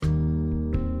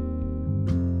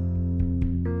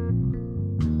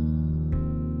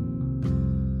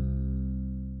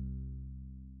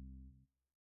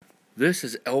This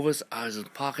is Elvis Iverson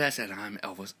Podcast, and I'm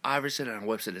Elvis Iverson, and our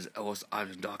website is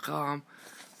elvisiverson.com.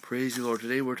 Praise the Lord.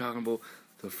 Today we're talking about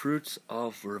the fruits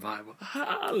of revival.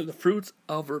 The fruits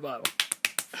of revival.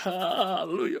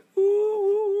 Hallelujah.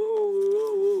 Ooh,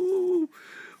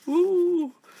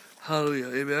 ooh. Hallelujah.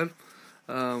 Amen.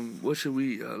 What should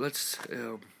we, let's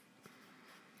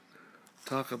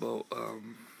talk about,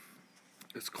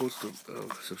 let's go to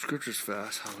some scriptures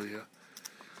fast. Hallelujah.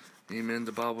 Amen.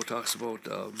 The Bible talks about,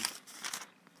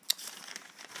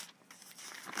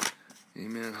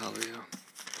 amen. Hallelujah.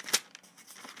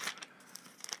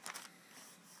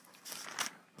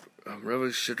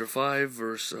 Revelation chapter 5,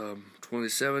 verse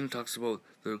 27 talks about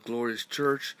the glorious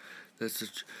church. That's the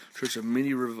church of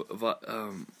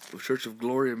church of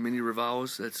glory and many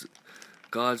revivals. That's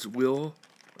God's will.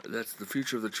 That's the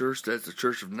future of the church. That's the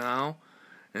church of now,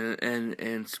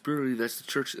 and spiritually, that's the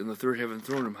church in the third heaven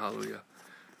throne room. Hallelujah.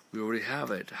 We already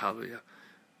have it. Hallelujah.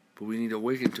 But we need to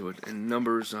awaken to it. In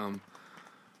Numbers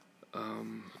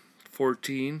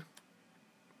 14.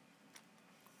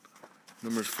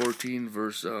 Numbers 14,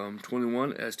 verse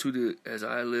 21. As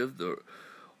I live,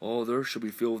 all there shall be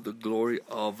filled with the glory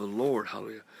of the Lord.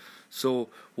 Hallelujah. So,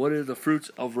 what are the fruits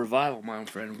of revival, my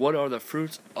friend? What are the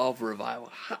fruits of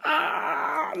revival?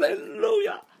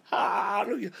 Hallelujah.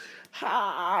 Hallelujah.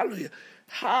 Hallelujah.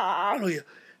 Hallelujah.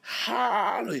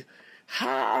 Hallelujah.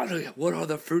 Hallelujah. What are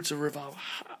the fruits of revival?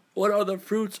 What are the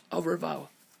fruits of revival?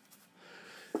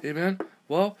 Amen.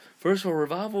 Well, first of all,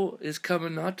 revival is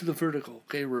coming not to the vertical.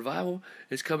 Okay, revival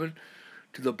is coming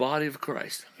to the body of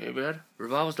Christ. Amen.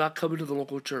 Revival is not coming to the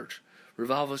local church.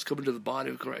 Revival is coming to the body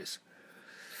of Christ.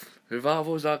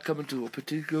 Revival is not coming to a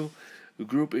particular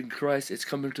group in Christ. It's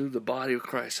coming to the body of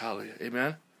Christ. Hallelujah.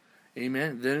 Amen.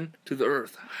 Amen. Then to the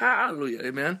earth. Hallelujah.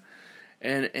 Amen.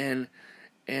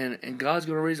 And God's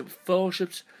going to raise up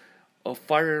fellowships of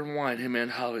fire and wine. Amen.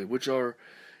 Hallelujah. Which are,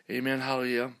 amen.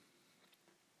 Hallelujah.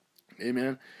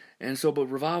 Amen. And so, but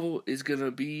revival is going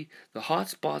to be, the hot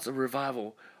spots of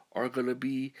revival are going to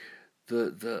be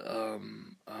the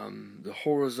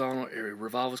horizontal area.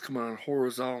 Revival is coming on a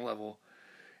horizontal level.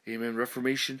 Amen.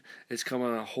 Reformation is coming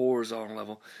on a horizontal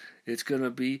level. It's going to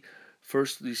be,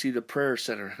 first you see the prayer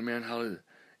center. Amen. Hallelujah.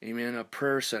 Amen. A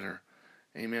prayer center.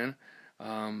 Amen.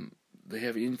 They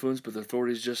have influence, but the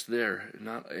authority is just there,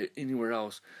 not anywhere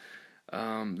else.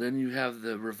 Then you have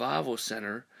the revival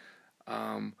center.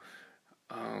 We're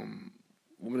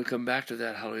going to come back to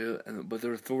that, hallelujah. But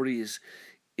their authority is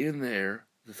in there.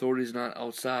 The authority is not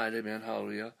outside, amen,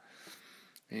 hallelujah.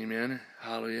 Amen,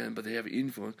 hallelujah. But they have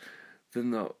influence. Then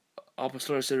the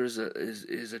apostolic center is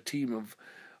a team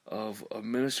of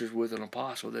ministers with an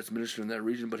apostle that's ministered in that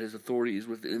region, but his authority is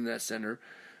within that center,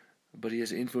 but he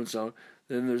has influence on.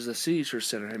 Then there's the City Church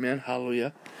Center, amen,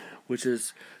 hallelujah, which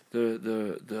is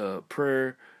the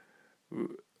prayer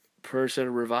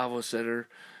center, revival center,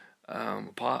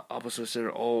 apostolic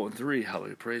center, all in three.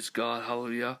 Hallelujah. Praise God.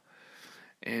 Hallelujah.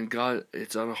 And God,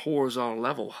 it's on a horizontal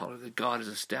level. Hallelujah. God is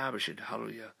establishing.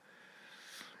 Hallelujah.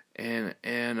 And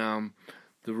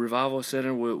the revival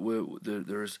center,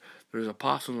 there's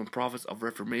apostles and prophets of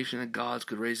reformation that God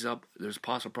could raise up. There's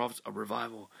apostle prophets of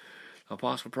revival.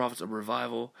 Apostle prophets of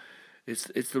revival. It's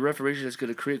the reformation that's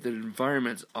going to create the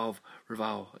environments of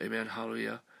revival. Amen.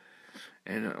 Hallelujah.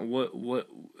 And the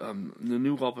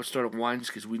new apostolic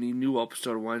wineskins. We need new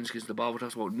apostolic wineskins. The Bible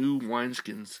talks about new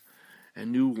wineskins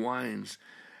and new wines,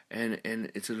 and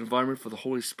it's an environment for the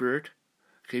Holy Spirit.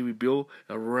 Okay, we build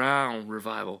around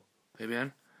revival.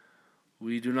 Amen.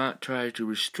 We do not try to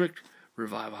restrict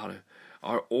revival.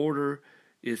 Our order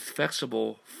is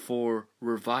flexible for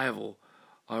revival.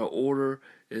 Our order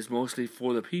is mostly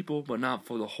for the people, but not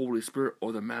for the Holy Spirit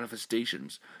or the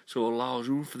manifestations. So it allows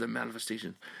room for the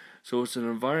manifestations. So it's an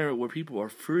environment where people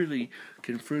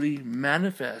can freely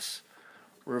manifest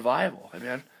revival.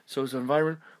 Amen. So it's an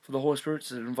environment for the Holy Spirit.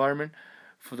 It's an environment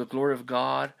for the glory of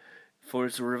God.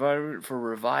 It's a environment for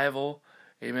revival.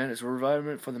 Amen. It's a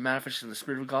environment for the manifestation of the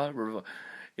Spirit of God.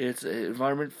 It's an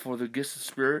environment for the gifts of the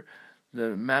Spirit.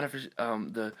 The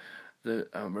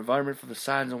environment for the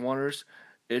signs and wonders.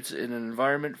 It's an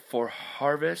environment for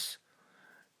harvest.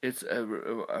 It's an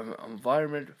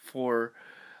environment for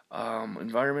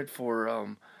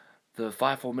the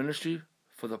fivefold ministry,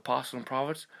 for the apostles and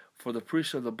prophets, for the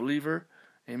priest of the believer,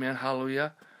 amen,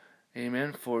 hallelujah,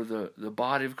 amen, for the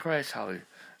body of Christ, hallelujah.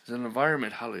 It's an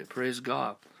environment, hallelujah, praise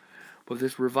God. But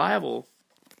this revival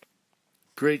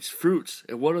creates fruits,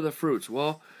 and what are the fruits?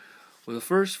 Well, the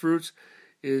first fruits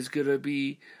is going to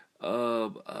be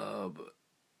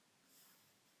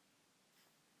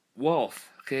wealth,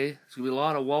 okay? There's going to be a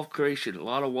lot of wealth creation, a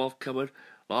lot of wealth coming,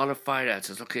 a lot of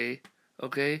finances, okay?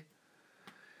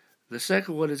 The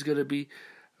second one is going to be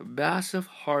massive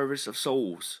harvest of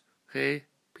souls. Okay?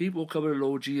 People coming to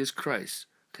know Jesus Christ.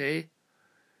 Okay?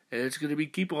 And it's going to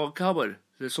keep on coming.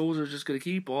 The souls are just going to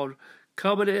keep on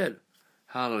coming in.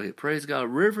 Hallelujah. Praise God.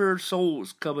 River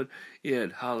souls coming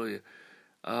in. Hallelujah.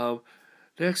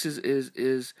 Next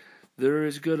is there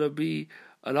is going to be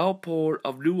an outpour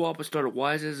of new apostolic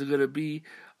wises. There's going to be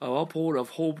an outpour of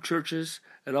home churches,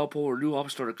 an outpour of new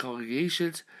apostolic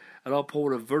congregations, an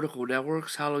outpour of vertical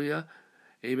networks. Hallelujah.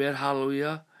 Amen.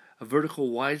 Hallelujah. A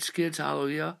vertical wineskins.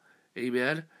 Hallelujah.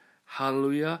 Amen.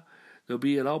 Hallelujah. There'll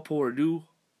be an outpour of new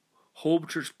home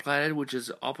church planted, which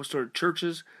is apostolic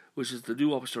churches, which is the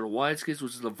new apostolic wineskins,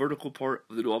 which is the vertical part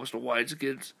of the new apostolic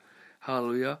wineskins.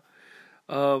 Hallelujah.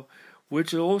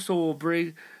 Which also will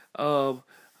bring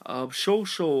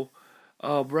social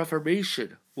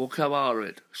reformation will come out of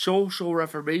it. Social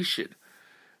reformation.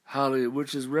 Hallelujah.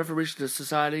 Which is reformation of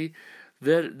society.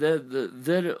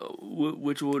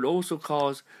 Which would also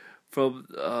cause from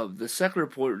the secular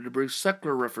point to bring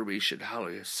secular reformation.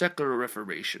 Hallelujah. Secular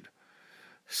reformation.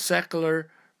 Secular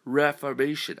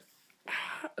reformation.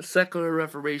 Secular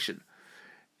reformation.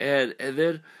 And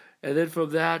then from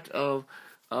that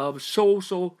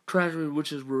social transformation,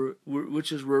 which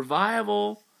is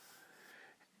revival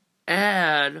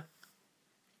and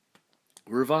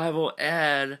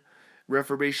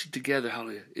reformation together.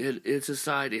 Hallelujah. In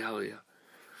society. Hallelujah.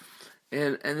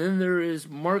 And then there is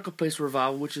marketplace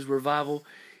revival, which is revival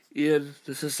in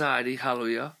the society.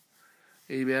 Hallelujah.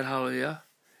 Amen. Hallelujah.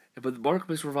 But the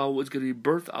marketplace revival is going to be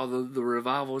birthed out of the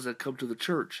revivals that come to the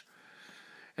church.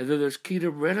 And then there's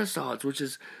kingdom renaissance, which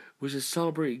is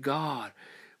celebrating God,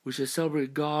 which is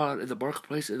celebrating God in the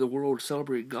marketplace in the world,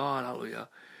 celebrating God. Hallelujah.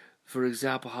 For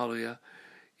example, hallelujah,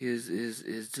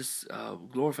 is just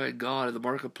glorifying God in the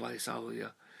marketplace.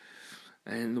 Hallelujah.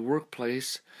 And the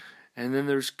workplace. And then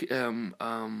there's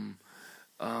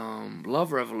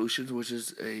love revolutions, which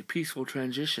is a peaceful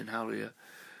transition. Hallelujah.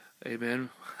 Amen.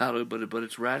 Hallelujah. But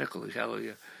it's radically.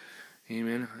 Hallelujah.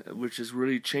 Amen. Which is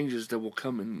really changes that will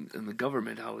come in the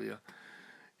government. Hallelujah.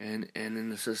 And in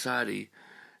the society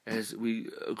as we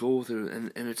go through.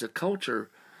 And it's a counterculture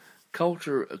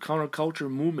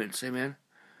movements. Amen.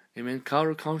 Amen.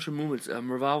 Counterculture movements.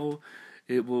 Revival.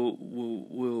 It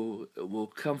will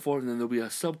come forth, and then there'll be a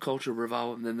subculture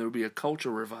revival, and then there'll be a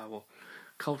culture revival,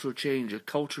 cultural change, a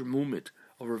culture movement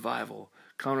of revival,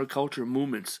 counterculture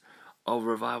movements of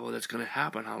revival that's going to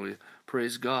happen. Hallelujah.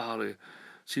 Praise God. Hallelujah.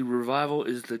 See, revival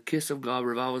is the kiss of God.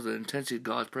 Revival is the intensity of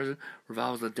God's presence.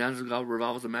 Revival is the dance of God.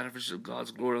 Revival is the manifestation of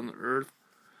God's glory on the earth.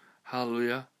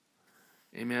 Hallelujah.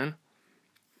 Amen.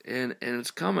 And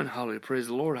it's coming. Hallelujah. Praise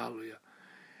the Lord. Hallelujah.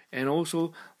 And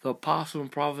also, the apostle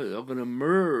and prophet are going to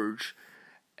emerge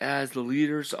as the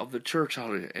leaders of the church.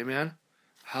 Hallelujah. Amen.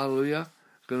 Hallelujah.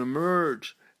 Going to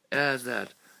emerge as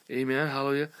that. Amen.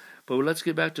 Hallelujah. But let's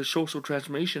get back to social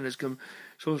transformation. Social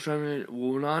transformation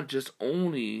will not just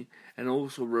only, and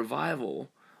also revival,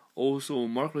 also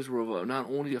marketplace revival, not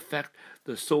only affect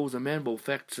the souls of men, but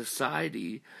affect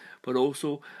society, but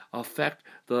also affect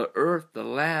the earth, the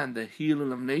land, the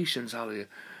healing of nations. Hallelujah.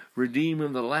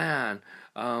 Redeeming the land,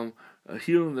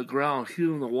 healing the ground,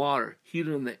 healing the water,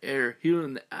 healing the air,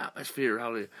 healing the atmosphere.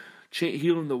 Hallelujah.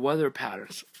 Healing the weather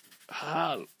patterns.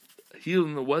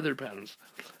 Healing the weather patterns.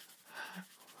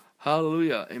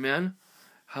 Hallelujah. Amen.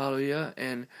 Hallelujah.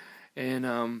 And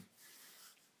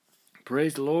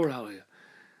praise the Lord. Hallelujah.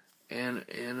 And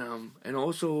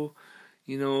also,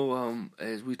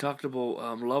 as we talked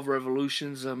about love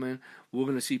revolutions, we're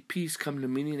going to see peace come to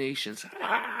many nations.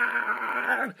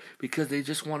 Because they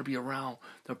just want to be around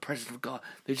the presence of God.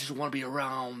 They just want to be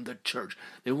around the church.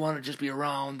 They want to just be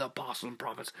around the apostles and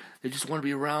prophets. They just want to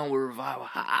be around with revival.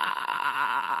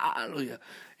 Hallelujah.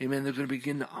 Amen. They're going to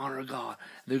begin to honor God.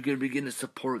 They're going to begin to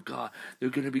support God. They're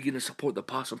going to begin to support the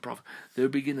apostles and prophets. They'll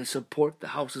begin to support the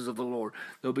houses of the Lord.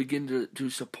 They'll begin to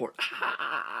support.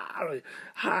 Hallelujah.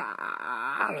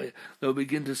 Hallelujah. They'll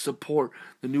begin to support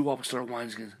the new apostolic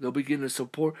wineskins. They'll begin to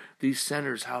support these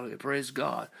centers. Hallelujah. Praise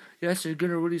God. Yes, they're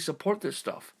going to really support this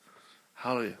stuff.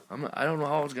 Hallelujah. I don't know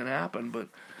how it's going to happen, but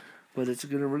it's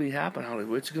going to really happen.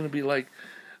 Hallelujah. It's going to be like,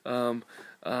 back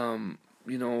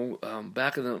in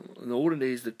the olden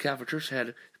days, the Catholic Church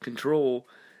had control,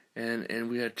 and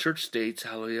we had church states.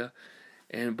 Hallelujah.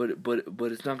 But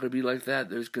it's not going to be like that.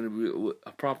 There's going to be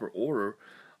a proper order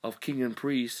of king and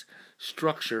priest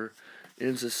structure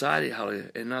in society. Hallelujah.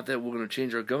 And not that we're going to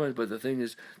change our government, but the thing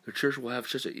is, the church will have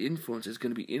such an influence. It's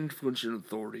going to be influence and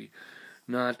authority,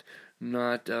 not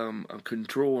a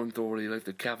control and authority like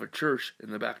the Catholic Church in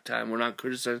the back time. We're not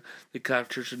criticizing the Catholic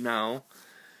Church now,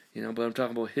 but I'm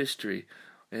talking about history.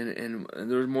 and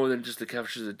there was more than just the Catholic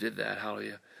Church that did that.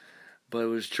 Hallelujah. But it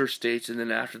was church states, and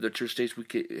then after the church states, we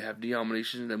have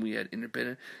denominations, and then we had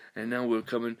independent, and now we're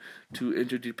coming to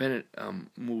interdependent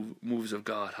moves of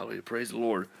God. Hallelujah. Praise the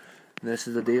Lord. And this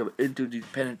is the day of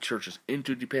interdependent churches,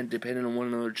 dependent on one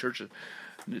another churches,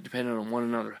 dependent on one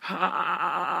another.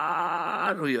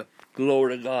 Hallelujah.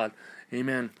 Glory to God.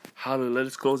 Amen. Hallelujah. Let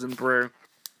us close in prayer.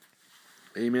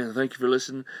 Amen. Thank you for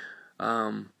listening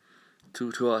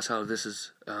to us. How this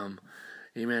is.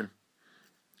 Amen.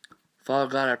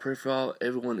 Father God, I pray for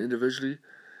everyone individually.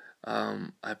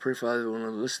 I pray for everyone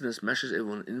who listens to this message,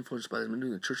 everyone influenced by this ministry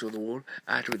in the church of the world.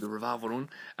 Activate the revival room,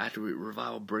 activate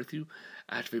revival breakthrough,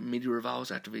 activate many revivals,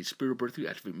 activate spiritual breakthrough,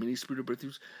 activate many spiritual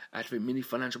breakthroughs, activate many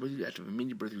financial breakthroughs, activate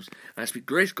many breakthroughs. And I speak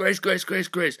grace, grace, grace, grace,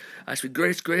 grace. I speak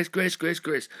grace, grace, grace, grace,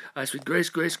 grace. I speak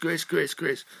grace, grace, grace, grace,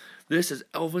 grace. This is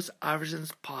Elvis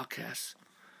Iverson's podcast.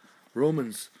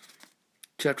 Romans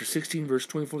chapter 16, verse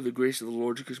 24. The grace of the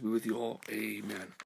Lord Jesus be with you all. Amen.